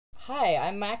Hi,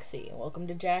 I'm Maxie. Welcome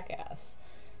to Jackass.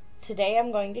 Today I'm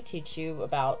going to teach you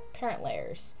about parent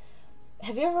layers.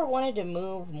 Have you ever wanted to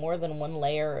move more than one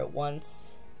layer at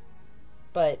once,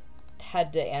 but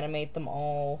had to animate them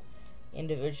all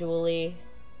individually?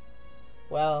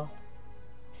 Well,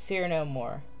 fear no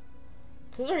more,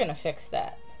 because we're going to fix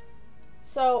that.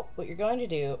 So, what you're going to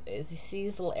do is you see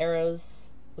these little arrows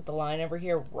with the line over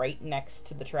here right next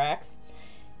to the tracks.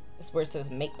 That's where it says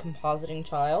Make Compositing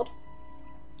Child.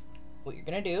 What you're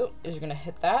going to do is you're going to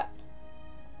hit that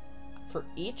for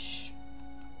each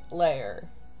layer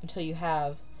until you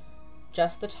have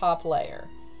just the top layer.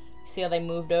 See how they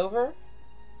moved over?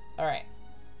 Alright.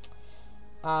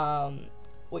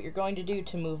 What you're going to do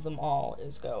to move them all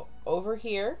is go over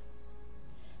here,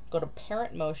 go to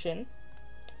Parent Motion,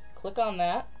 click on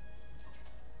that,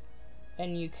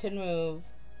 and you can move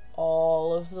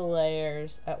all of the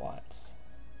layers at once.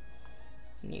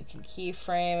 And you can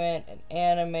keyframe it and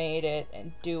animate it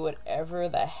and do whatever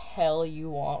the hell you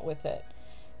want with it.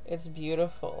 It's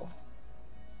beautiful.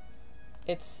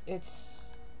 It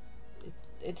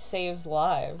saves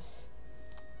lives.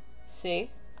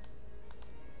 See?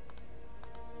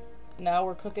 Now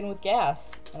we're cooking with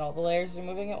gas and all the layers are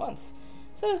moving at once.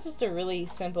 So it's just a really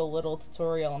simple little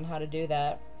tutorial on how to do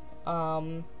that.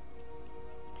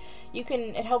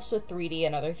 It helps with 3D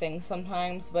and other things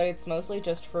sometimes, but it's mostly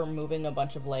just for moving a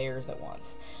bunch of layers at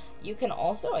once. You can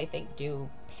also, I think, do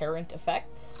parent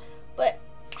effects, but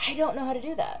I don't know how to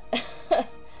do that.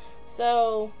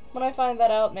 So when I find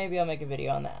that out, maybe I'll make a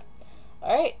video on that.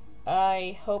 Alright,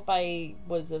 I hope I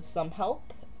was of some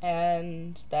help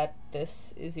and that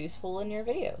this is useful in your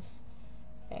videos.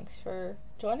 Thanks for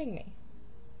joining me.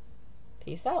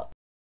 Peace out.